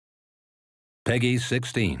Peggy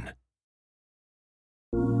 16.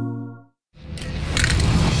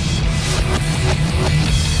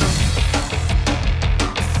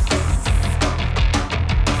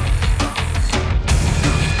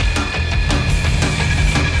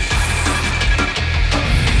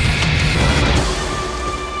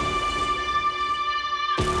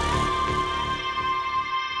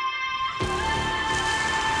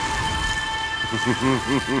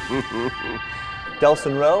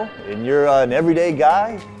 Delsin Rowe, and you're an everyday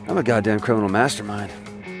guy? I'm a goddamn criminal mastermind.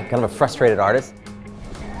 Kind of a frustrated artist.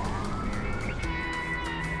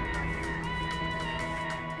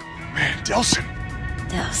 Man, Delsin!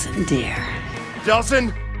 Delsin, dear.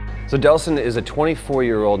 Delsin! So Delsin is a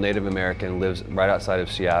 24-year-old Native American, lives right outside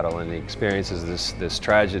of Seattle, and he experiences this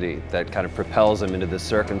tragedy that kind of propels him into this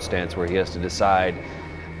circumstance where he has to decide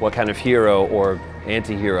what kind of hero or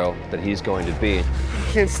anti-hero that he's going to be.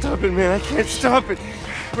 I can't stop it, man. I can't stop it.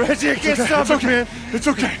 Reggie, I can't stop it, man. It's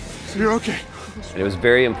okay. You're okay. And it was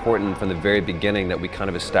very important from the very beginning that we kind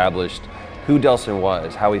of established who Delsin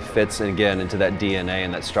was, how he fits again into that DNA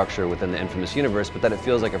and that structure within the Infamous universe, but that it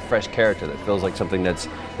feels like a fresh character, that feels like something that's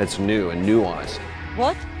new and nuanced.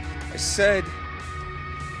 What? I said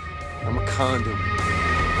I'm a condom.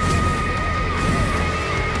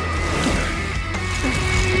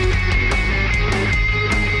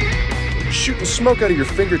 Shooting smoke out of your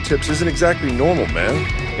fingertips isn't exactly normal, man.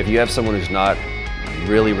 If you have someone who's not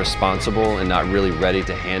really responsible and not really ready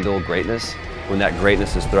to handle greatness, when that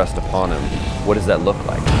greatness is thrust upon him, what does that look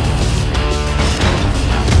like?